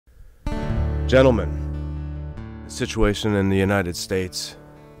Gentlemen, the situation in the United States,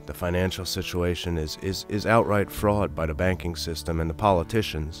 the financial situation is outright fraud by the banking system and the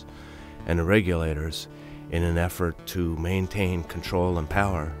politicians and the regulators in an effort to maintain control and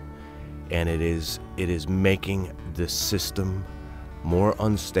power. And it is making the system more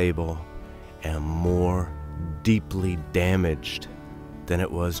unstable and more deeply damaged than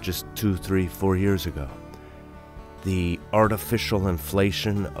it was just 2, 3, 4 years ago. The artificial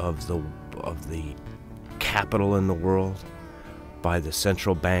inflation of the capital in the world by the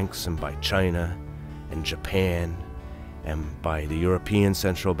central banks and by China and Japan and by the European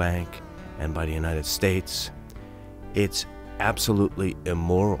Central Bank and by the United States, it's absolutely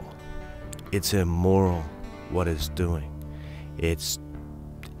immoral. It's immoral what it's doing. It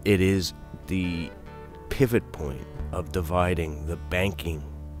is the pivot point of dividing the banking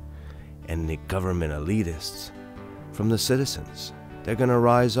and the government elitists from the citizens. They're going to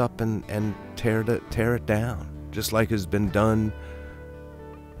rise up and tear it down, just like has been done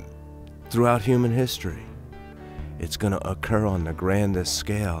throughout human history. It's going to occur on the grandest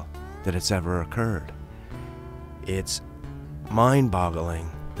scale that it's ever occurred. It's mind-boggling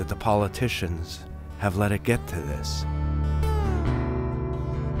that the politicians have let it get to this.